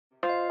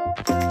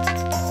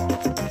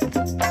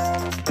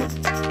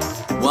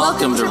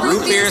Welcome to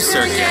Root Beer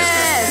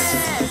Circus.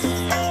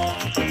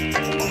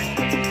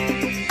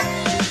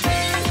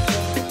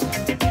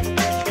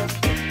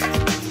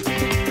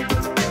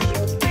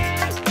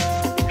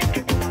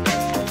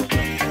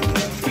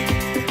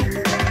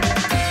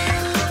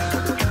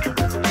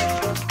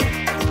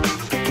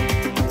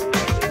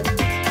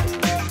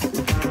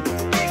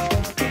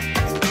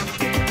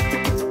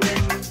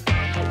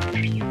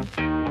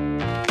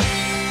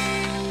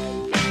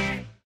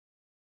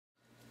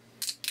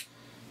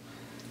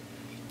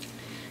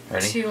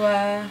 Ready?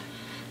 To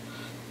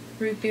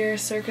Root Beer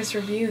Circus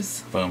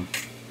Reviews. Boom.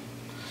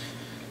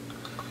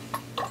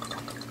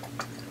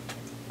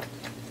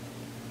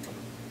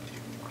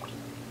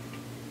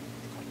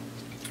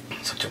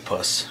 Such a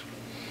puss.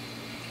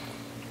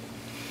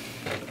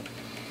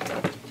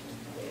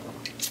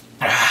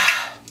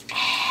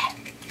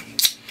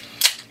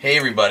 Hey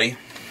everybody.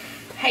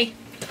 Hey.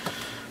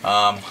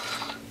 My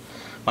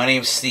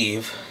name's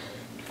Steve.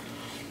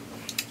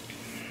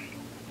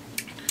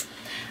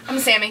 I'm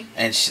Sammy.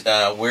 And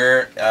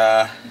we're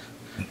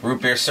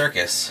Root Beer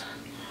Circus.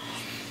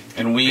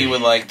 And we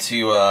would like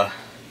to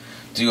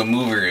do a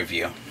movie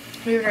review.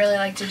 We would really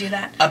like to do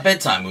that. A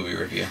bedtime movie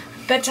review.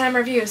 Bedtime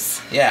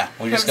Reviews. Yeah.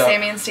 From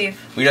Sammy and Steve.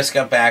 We just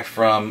got back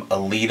from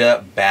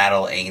Alita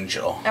Battle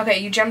Angel. Okay,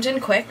 you jumped in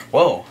quick.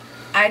 Whoa.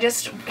 I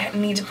just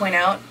need to point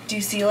out, do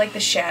you see like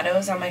the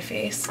shadows on my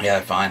face? Yeah,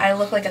 they're fine. I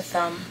look like a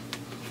thumb.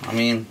 I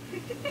mean...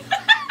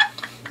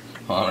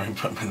 Hold on, let me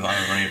put my thumb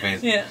on your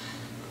face. Yeah.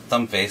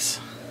 Thumb face.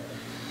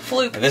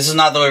 Floop. This is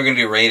not the way we're going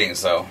to do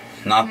ratings, though.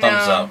 Not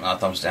thumbs up, not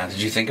thumbs down.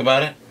 Did you think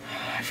about it?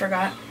 I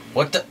forgot.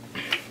 What the...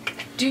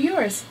 Do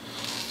yours.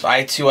 So I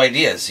had two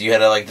ideas. You had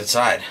to, like,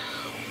 decide.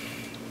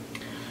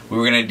 We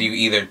were going to do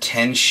either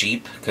 10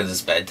 sheep, because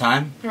it's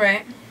bedtime.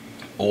 Right.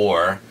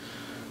 Or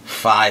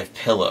 5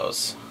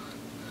 pillows.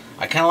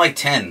 I kind of like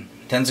 10.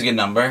 10's a good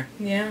number.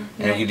 Yeah.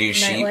 And if you do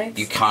sheep, lights.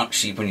 you count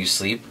sheep when you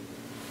sleep.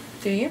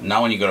 Do you?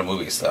 Not when you go to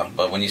movies, though,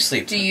 but when you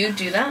sleep. Do you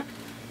do that?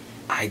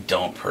 I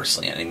don't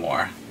personally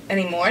anymore.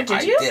 Anymore?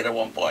 Did you? I did at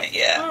one point,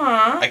 yeah.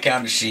 Aww. I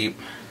counted sheep.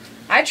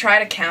 I try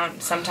to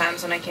count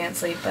sometimes when I can't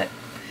sleep, but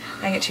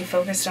I get too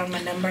focused on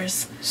my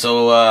numbers.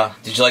 So,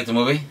 did you like the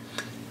movie?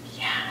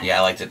 Yeah. Yeah,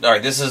 I liked it.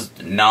 Alright, this is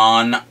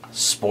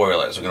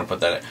non-spoilers. We're going to put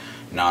that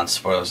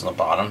non-spoilers on the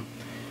bottom.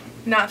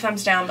 Not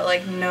thumbs down, but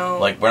like no...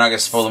 Like, we're not going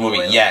to spoil the movie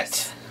spoilers.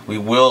 yet. We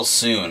will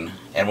soon.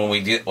 And when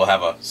we do, we'll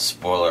have a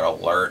spoiler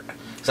alert.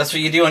 'Cause that's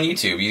what you do on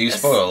YouTube. You do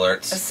spoiler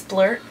alerts. A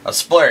splurt? A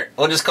splurt.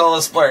 We'll just call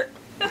it a splurt.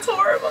 That's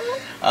horrible.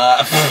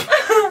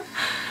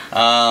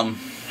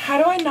 How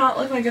do I not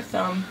look like a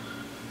thumb?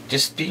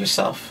 Just be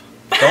yourself.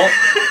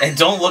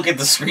 Don't look at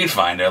the screen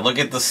finder. Look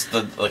at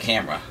the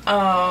camera.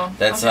 Oh.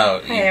 That's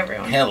okay. how. Hey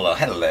everyone.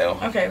 Hello.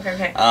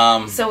 Okay.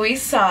 Um. So we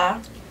saw.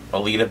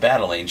 Alita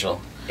Battle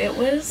Angel. It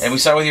was. And we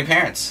saw it with your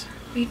parents.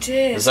 We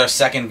did. This is our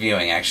second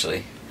viewing,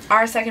 actually.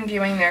 Our second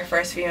viewing, their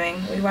first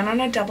viewing. We went on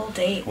a double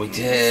date. We did.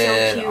 It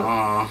was so cute.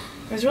 Aww.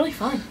 It was really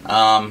fun.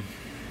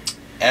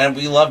 And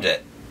we loved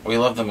it. We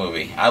loved the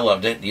movie. I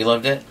loved it. You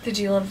loved it? Did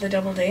you love the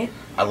double date?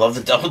 I loved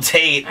the double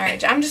date.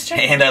 Alright, I'm just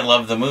checking. And I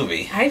loved the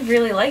movie. I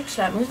really liked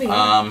that movie.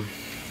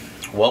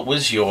 What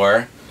was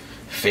your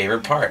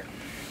favorite part?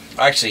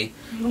 Actually,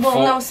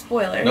 well, no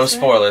spoilers. No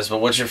spoilers, but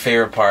what's your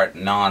favorite part,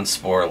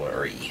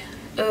 non-spoilery?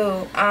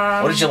 Ooh,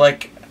 what did you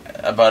like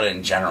about it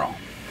in general?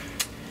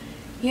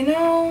 You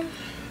know...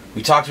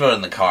 We talked about it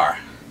in the car.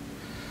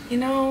 You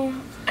know,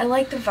 I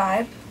like the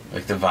vibe.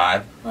 Like the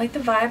vibe? I like the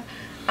vibe.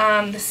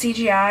 The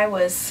CGI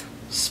was...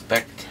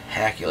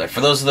 spectacular.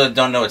 For those that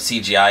don't know what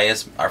CGI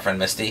is, our friend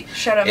Misty.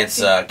 Shut up, It's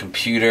Misty.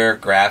 Computer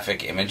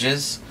graphic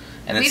images.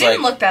 And we it's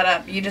didn't like, look that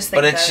up. You just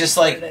think but it's just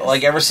like it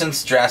is. ever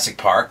since Jurassic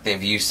Park,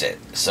 they've used it.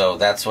 So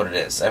that's what it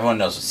is. Everyone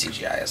knows what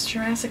CGI is.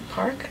 Jurassic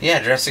Park? Yeah,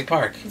 Jurassic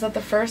Park. Is that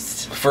the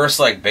first? The first,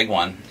 like, big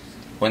one.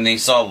 When they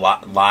saw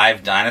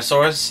live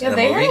dinosaurs in the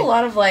movie. They had a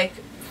lot of, like,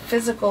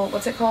 physical...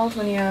 What's it called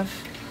when you have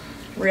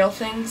real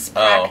things?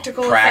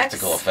 Practical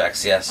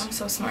effects, yes. I'm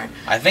so smart.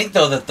 I think,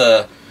 though, that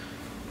the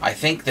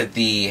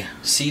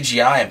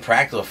CGI and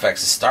practical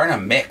effects is starting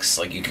to mix.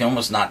 Like, you can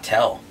almost not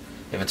tell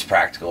if it's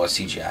practical or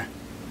CGI.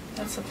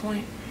 That's the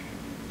point.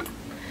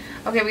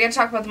 Okay, we gotta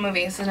talk about the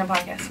movie. This isn't a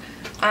podcast.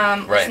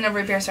 Right. Listen to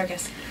Root Beer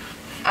Circus.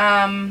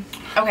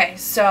 Okay,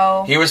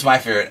 so... Here was my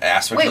favorite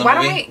aspect of the movie. Wait,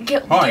 why don't we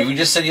get... Hold on, you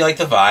just said you like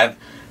the vibe.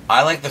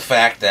 I like the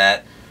fact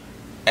that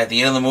at the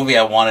end of the movie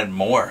I wanted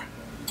more.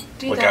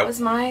 Dude, like that was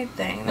my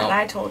thing that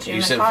I told you in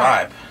the car.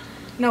 You said vibe.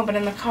 No, but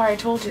in the car I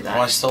told you that.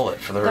 Well, I stole it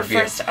for the review.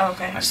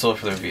 Okay. I stole it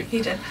for the review.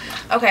 He did.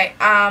 Okay,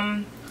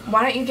 why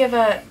don't you give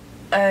a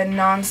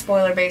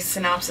non-spoiler based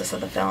synopsis of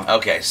the film?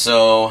 Okay,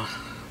 so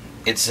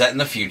it's set in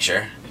the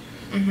future.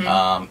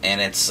 Mm-hmm.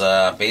 And it's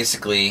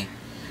basically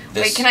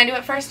this... Wait, can I do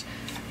it first?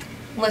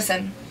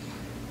 Listen.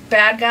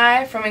 Bad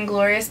guy from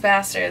Inglourious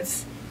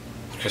Bastards.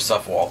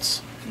 Christoph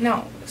Waltz.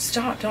 No,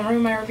 stop. Don't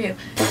ruin my review.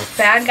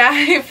 Bad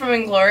guy from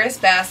Inglourious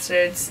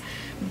Bastards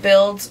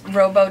builds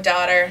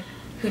Robo-Daughter,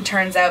 who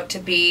turns out to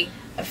be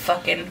a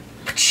fucking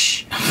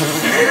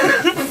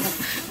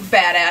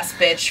badass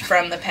bitch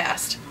from the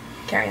past.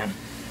 Carry on.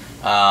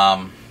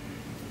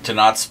 To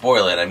not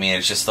spoil it, I mean,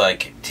 it's just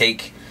like,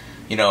 take,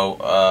 you know,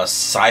 a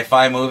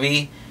sci-fi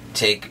movie,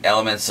 take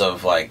elements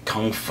of, like,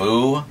 kung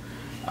fu.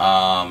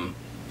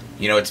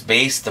 You know,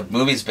 the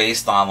movie's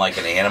based on, like,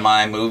 an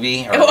anime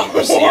movie or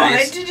series.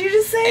 What did you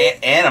just say?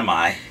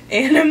 Anime.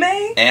 Anime?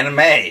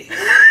 Anime.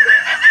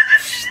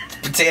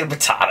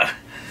 Potato.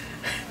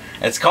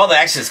 It's called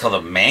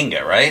a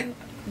manga, right?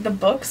 The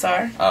books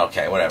are.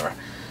 Okay, whatever.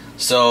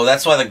 So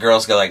that's why the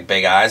girl's got, like,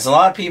 big eyes. A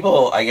lot of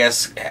people, I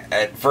guess,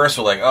 at first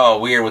were like, oh,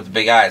 weird with the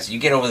big eyes. You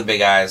get over the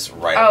big eyes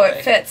right away. Oh,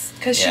 it fits,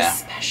 because she's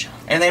special.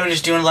 And they were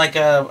just doing, like,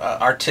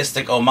 a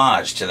artistic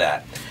homage to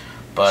that.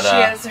 But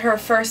her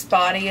first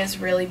body is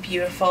really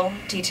beautiful,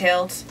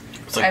 detailed.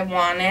 Like, I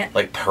want it.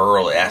 Like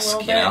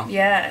pearl-esque, you know?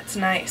 Yeah, it's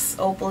nice.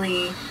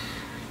 Opaly,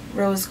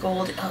 rose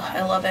gold. Oh,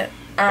 I love it.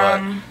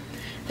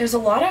 There's a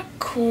lot of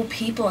cool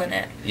people in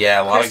it.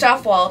 Yeah, a lot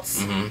Christoph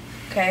Waltz. Mm-hmm.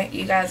 Okay,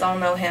 you guys all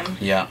know him.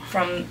 Yeah.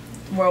 From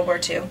World War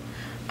II.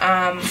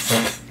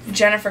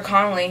 Jennifer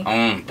Connelly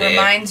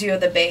reminds you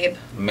of the Babe.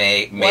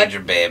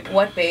 Major Babe.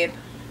 What Babe?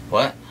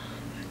 What?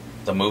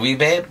 The movie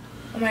Babe?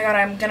 Oh my god,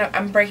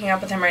 I'm breaking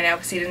up with him right now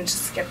because he didn't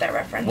just get that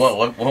reference.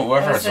 What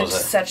reference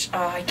was it?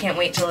 I can't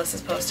wait till this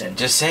is posted.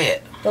 Just say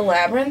it. The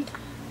Labyrinth?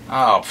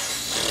 Oh,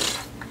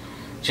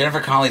 Jennifer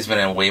Connelly's been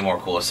in way more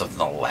cooler stuff than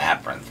The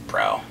Labyrinth,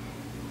 bro.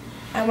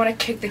 I want to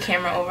kick the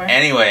camera over.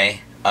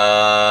 Anyway,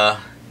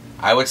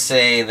 I would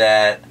say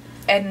that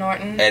Ed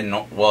Norton.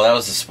 Well, that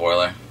was a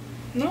spoiler.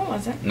 No, it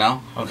wasn't.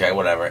 No? Okay,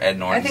 whatever. Ed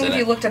Norton's in it. I think if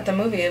you looked at the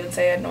movie, it would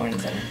say Ed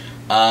Norton's in it.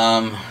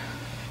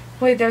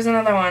 Wait, there's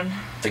another one.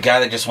 The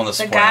guy that just won the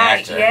supporting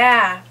actor.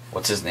 Yeah.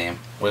 What's his name?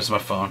 Where's my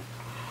phone?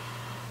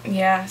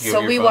 Yeah,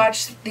 so we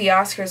watched the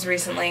Oscars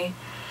recently.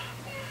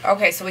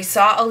 Okay, so we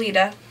saw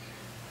Alita,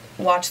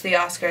 watched the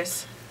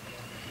Oscars,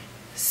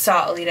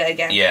 saw Alita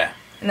again. Yeah.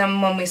 And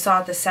then when we saw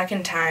it the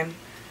second time,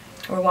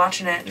 we're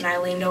watching it, and I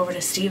leaned over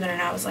to Steven,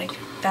 and I was like,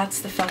 that's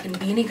the fucking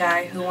beanie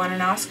guy who won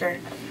an Oscar.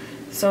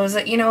 So it was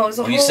like, it was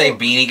a When you say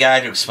beanie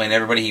guy, to explain to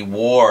everybody, he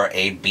wore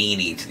a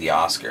beanie to the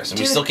Oscars. And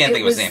we still can't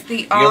think of his name.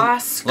 The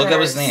Oscars. Look up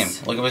his name.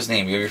 Look up his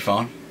name. You have your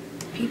phone?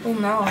 People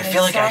know. I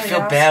feel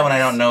bad when I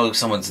don't know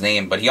someone's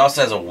name, but he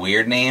also has a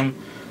weird name.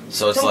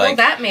 So it's like... Well,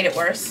 that made it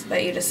worse,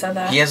 that you just said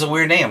that. He has a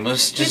weird name.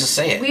 Just to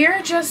say it.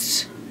 We're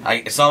just...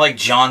 It's not like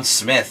John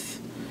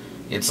Smith.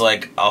 It's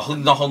like...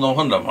 Something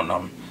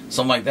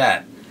like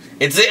that.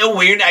 It's a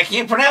weird... I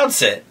can't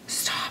pronounce it.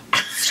 Stop.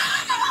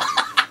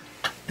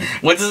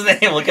 What's his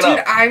name? Look it up.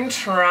 Dude, I'm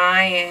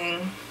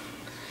trying.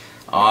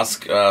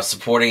 Oscar,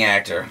 supporting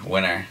actor,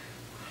 winner.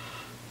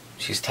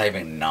 She's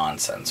typing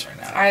nonsense right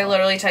now. I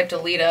literally typed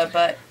Alita,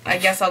 but I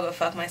guess I'll go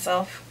fuck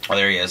myself. Oh,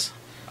 there he is.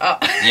 Oh.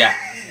 Yeah.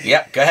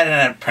 Yep, go ahead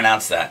and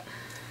pronounce that.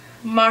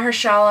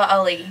 Mahershala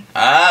Ali.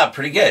 Ah,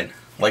 pretty good.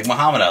 Like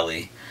Muhammad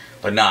Ali,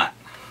 but not.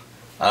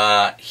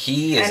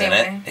 He is in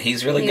it.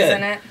 He's really good. He's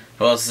in it.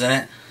 Who else is in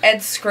it? Ed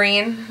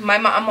Skrein.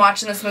 I'm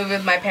watching this movie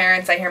with my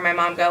parents. I hear my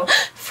mom go,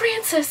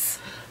 Francis.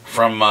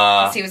 From,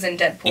 he was in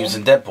Deadpool. He was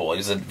in Deadpool. He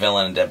was a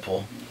villain in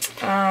Deadpool.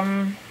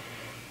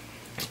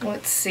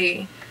 Let's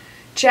see.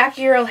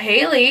 Jackie Earle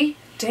Haley.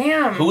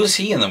 Damn. Who was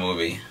he in the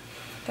movie?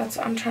 That's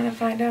what I'm trying to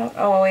find out.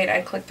 Oh wait, I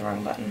clicked the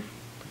wrong button.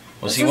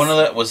 Was he one of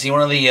the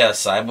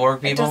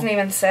cyborg people? It doesn't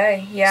even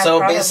say. Yeah. So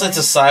probably. basically, it's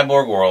a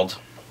cyborg world.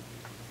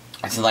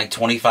 It's in like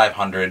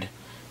 2500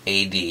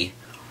 AD,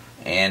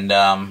 and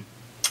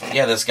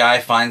yeah, this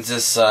guy finds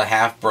this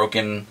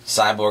half-broken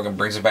cyborg and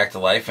brings it back to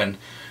life, and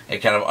it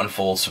kind of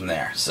unfolds from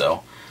there.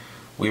 So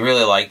we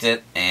really liked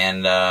it,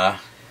 and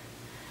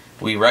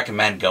we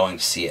recommend going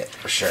to see it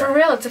for sure. For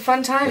real, it's a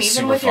fun time, it's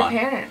even with your fun.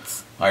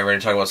 parents. Are you ready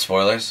to talk about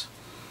spoilers?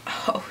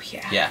 Oh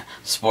yeah. Yeah.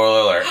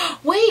 Spoiler alert.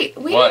 Wait,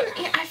 we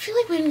didn't. I feel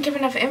like we didn't give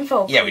enough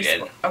info. Yeah, we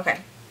did. Okay.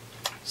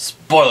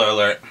 Spoiler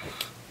alert.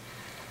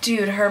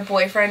 Dude, her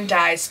boyfriend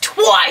dies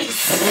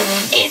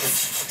twice. It's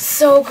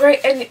so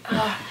great, and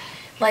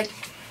like.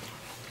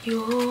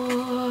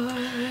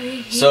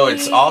 So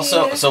it's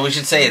also, so we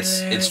should say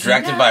it's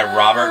directed by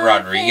Robert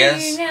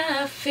Rodriguez,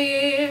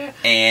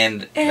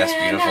 and that's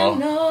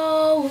beautiful.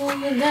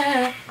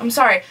 I'm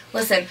sorry.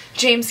 Listen,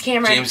 James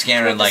Cameron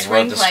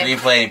wrote the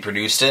screenplay and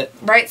produced it.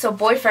 Right. So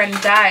boyfriend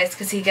dies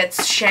because he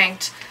gets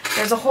shanked.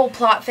 There's a whole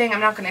plot thing.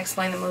 I'm not going to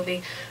explain the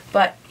movie,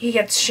 but he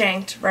gets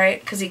shanked, right?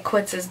 Because he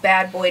quits his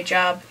bad boy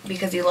job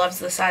because he loves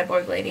the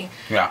cyborg lady.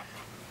 Yeah.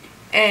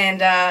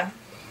 And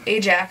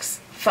Ajax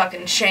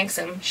fucking shanks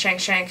him,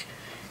 shank,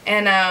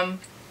 and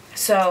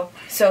so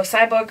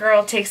cyborg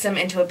girl takes him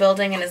into a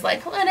building and is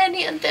like, what did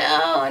you do?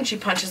 And she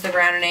punches the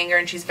ground in anger,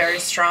 and she's very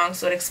strong,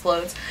 so it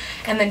explodes.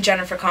 And then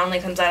Jennifer Connelly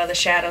comes out of the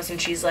shadows,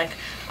 and she's like,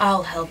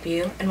 I'll help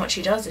you. And what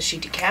she does is she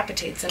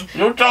decapitates him.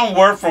 You tell them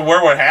word for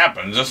word what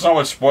happens. That's not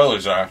what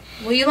spoilers are.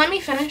 Will you let me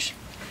finish?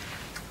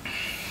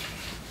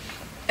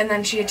 And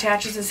then she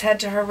attaches his head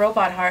to her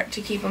robot heart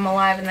to keep him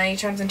alive, and then he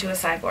turns into a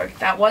cyborg.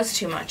 That was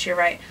too much, you're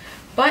right.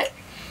 But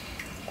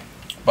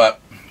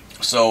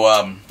so,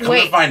 come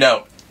to find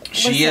out,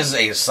 she is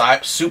a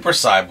super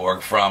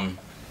cyborg from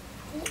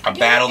a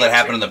battle that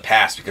happened in the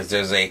past, because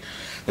there's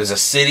There's a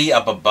city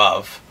up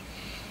above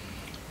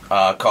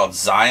called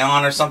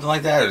Zion or something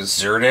like that, or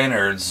Zerdon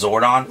or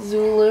Zordon.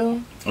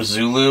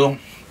 Zulu.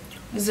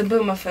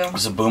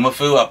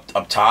 Zaboomafoo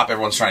up top.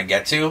 Everyone's trying to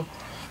get to,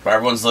 but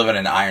everyone's living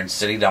in Iron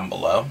City down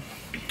below.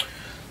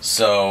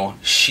 So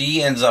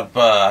she ends up.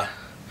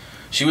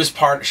 She has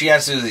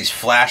to do these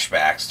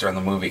flashbacks during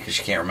the movie because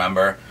she can't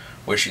remember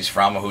where she's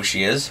from or who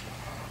she is.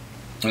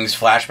 And these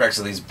flashbacks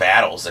of these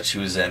battles that she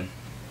was in,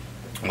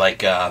 like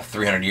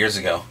 300 years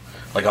ago,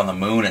 like on the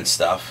moon and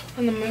stuff.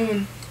 On the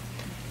moon.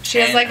 She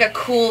has like a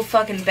cool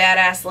fucking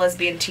badass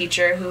lesbian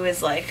teacher who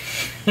is like.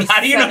 How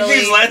do you know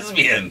she's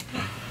lesbian?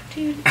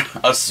 Dude.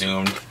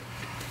 Assumed.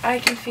 I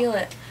can feel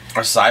it.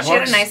 Are cyborgs? She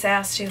had a nice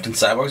ass too. Can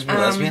cyborgs be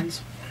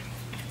lesbians?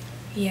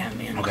 Yeah,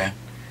 man. Okay.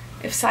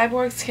 If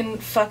cyborgs can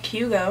fuck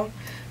Hugo,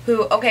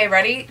 who, okay,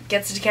 ready?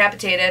 Gets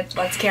decapitated.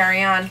 Let's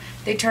carry on.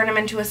 They turn him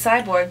into a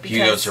cyborg because...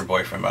 Hugo's her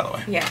boyfriend, by the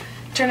way. Yeah.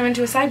 Turn him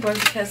into a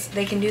cyborg because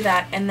they can do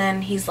that. And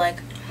then he's like,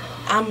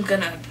 I'm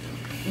gonna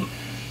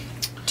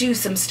do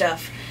some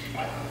stuff.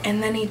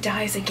 And then he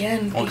dies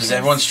again. Well, because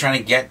everyone's trying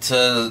to get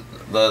to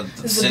the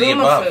city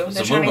above.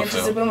 They're trying to get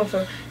to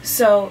Zaboomafoo.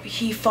 So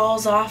he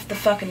falls off the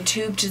fucking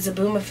tube to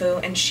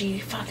Zaboomafoo, and she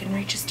fucking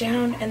reaches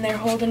down, and they're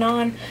holding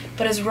on.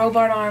 But his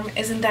robot arm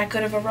isn't that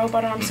good of a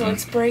robot arm, so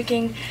it's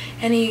breaking.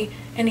 And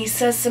he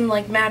says some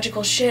like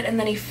magical shit, and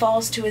then he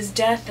falls to his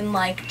death. And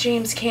like,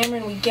 James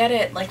Cameron, we get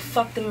it. Like,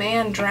 fuck the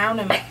man, drown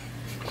him.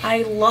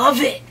 I love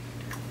it.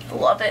 I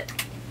love it.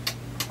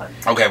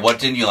 Okay, what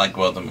didn't you like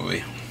about the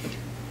movie?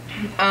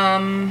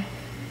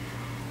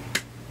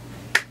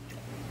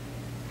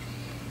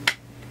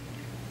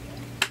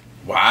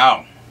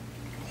 Wow.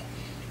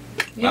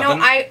 You know,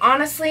 I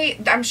honestly,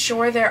 I'm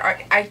sure there are.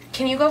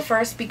 Can you go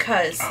first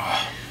because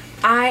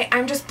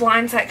I'm just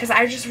blindsided because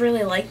I just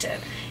really liked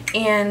it,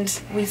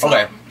 and we saw.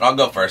 Okay, I'll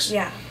go first.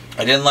 Yeah.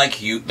 I didn't like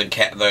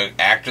the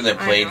actor that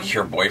played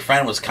her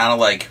boyfriend was kind of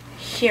like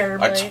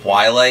a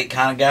Twilight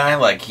kind of guy.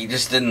 Like he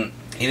didn't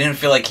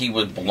feel like he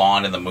would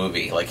belong in the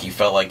movie. Like he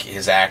felt like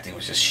his acting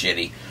was just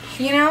shitty.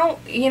 You know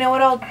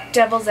what I'll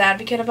devil's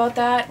advocate about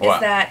that is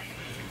that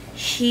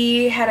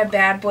he had a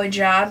bad boy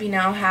job. You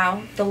know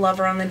how the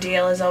lover on the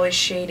deal is always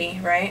shady,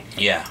 right?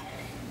 Yeah.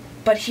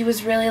 But he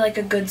was really like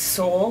a good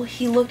soul.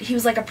 He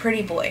was like a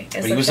pretty boy.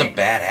 But he was a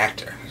bad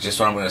actor. Just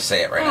what I'm going to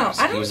say it right now.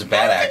 He was a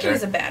bad actor. He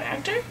was a bad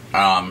actor.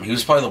 He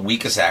was probably the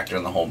weakest actor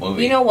in the whole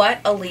movie. You know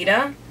what?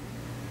 Alita,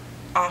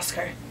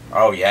 Oscar.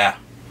 Oh yeah.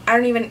 I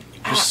don't even.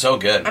 He was so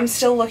good. I'm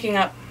still looking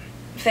up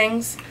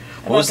things.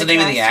 What was the name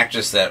of the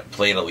actress that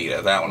played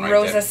Alita? That one right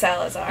Rosa there.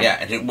 Salazar. Yeah,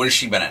 and what has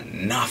she been at?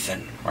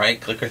 Nothing,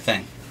 right? Click her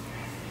thing.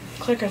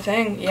 Click her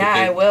thing. Yeah,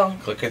 I will.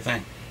 Click her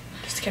thing.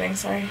 Just kidding,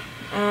 sorry.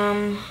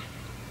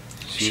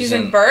 She's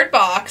in Bird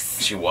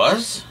Box. She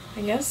was?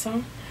 I guess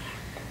so.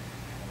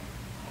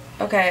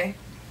 Okay.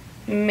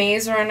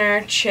 Maze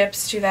Runner,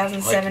 Chips,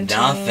 2017.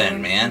 Like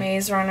nothing, man.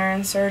 Maze Runner,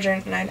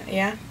 Insurgent,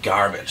 yeah.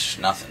 Garbage.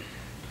 Nothing.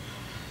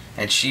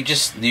 And she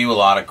just knew a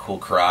lot of cool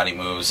karate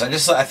moves.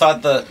 I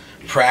thought the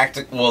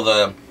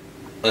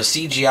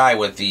CGI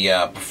with the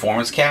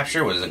performance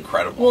capture was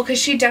incredible. Well, because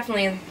she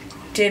definitely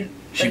did.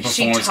 She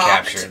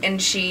talked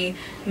and she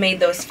made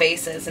those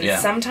faces, and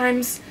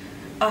sometimes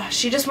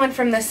she just went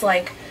from this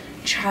like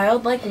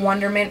childlike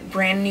wonderment,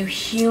 brand new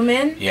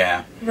human,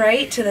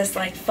 right, to this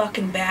like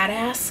fucking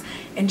badass,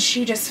 and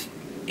she just.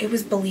 It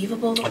was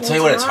believable the whole time. I'll tell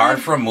you what, it's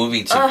hard for a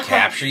movie to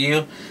capture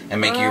you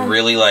and make you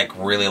really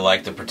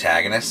like the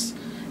protagonist.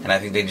 And I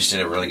think they just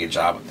did a really good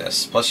job with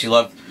this. Plus, you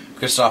loved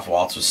Christoph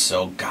Waltz was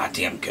so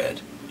goddamn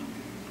good.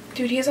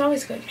 Dude, he is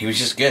always good. He was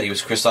just good. He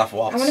was Christoph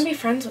Waltz. I want to be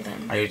friends with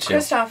him. I do too.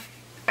 Christoph,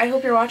 I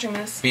hope you're watching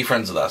this. Be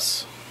friends with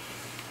us.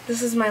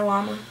 This is my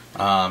llama.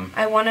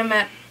 I won him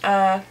at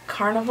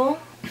Carnival.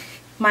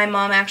 My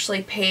mom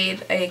actually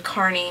paid a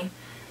carny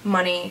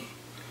money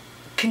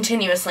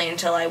continuously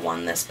until I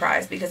won this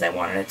prize because I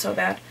wanted it so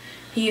bad.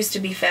 He used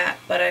to be fat,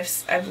 but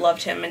I've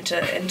loved him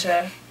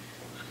into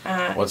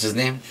what's his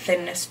name?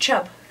 Thinness.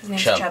 Chub. His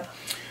name's Chub.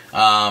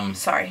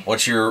 Sorry.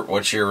 What's your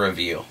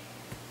review?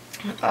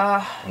 1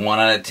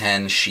 out of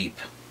 10 sheep.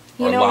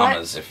 Or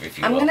llamas, if you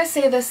will. I'm going to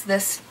say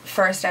this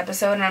first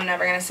episode, and I'm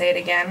never going to say it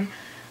again.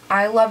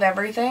 I love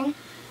everything,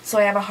 so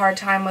I have a hard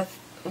time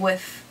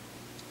with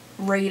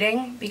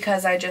rating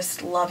because I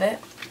just love it.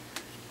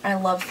 I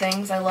love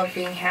things. I love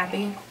being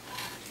happy.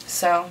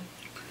 So,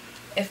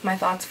 if my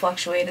thoughts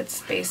fluctuate,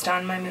 it's based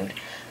on my mood.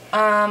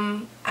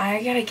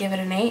 I got to give it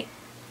an 8.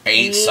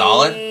 8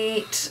 solid?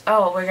 8.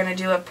 Oh, we're gonna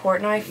do a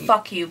Portnoy?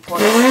 Fuck you,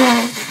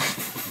 Portnoy.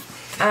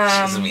 She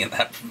doesn't mean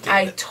that.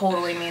 I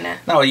totally mean it.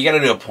 No, you gotta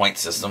do a point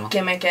system.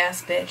 Gimmick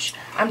ass bitch.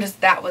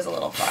 That was a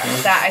little far.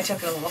 I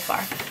took it a little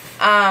far.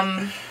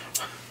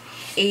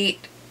 8.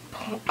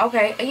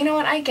 Okay, you know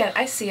what? I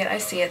see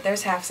it.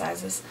 There's half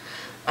sizes.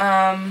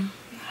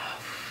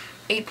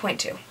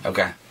 8.2.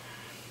 Okay.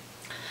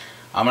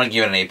 I'm gonna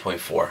give it an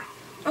 8.4.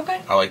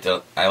 Okay. I liked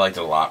it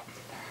a lot.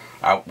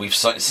 We've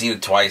seen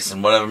it twice,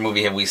 and what other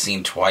movie have we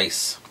seen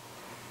twice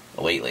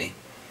lately?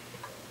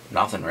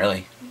 Nothing,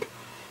 really.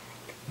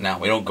 No,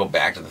 we don't go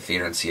back to the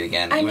theater and see it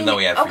again, even though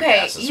we have free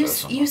passes for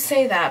this one. You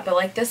say that, but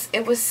like this,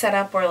 it was set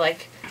up where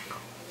like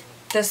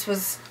this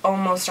was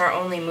almost our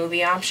only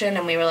movie option,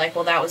 and we were like,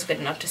 well, that was good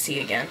enough to see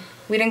again.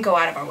 We didn't go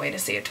out of our way to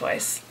see it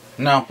twice.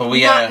 No, but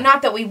we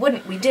not that we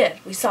wouldn't. We did.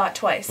 We saw it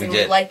twice, and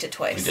we liked it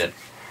twice. We did.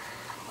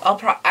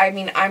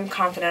 I'm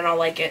confident I'll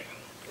like it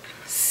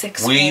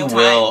 6 We whole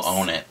will times.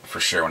 own it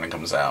for sure when it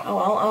comes out. Oh,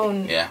 I'll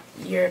own.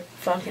 Your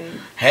fucking.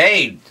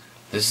 Hey,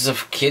 this is a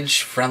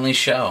kid-friendly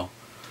show.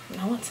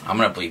 No, it's not. I'm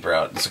gonna bleep her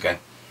out. It's okay.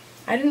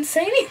 I didn't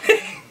say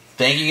anything.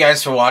 Thank you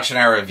guys for watching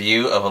our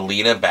review of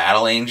Alita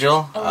Battle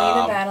Angel.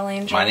 Alita Battle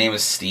Angel. My name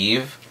is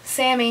Steve.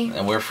 Sami.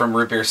 And we're from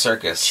Root Beer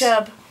Circus.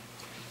 Chub.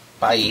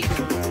 Bye.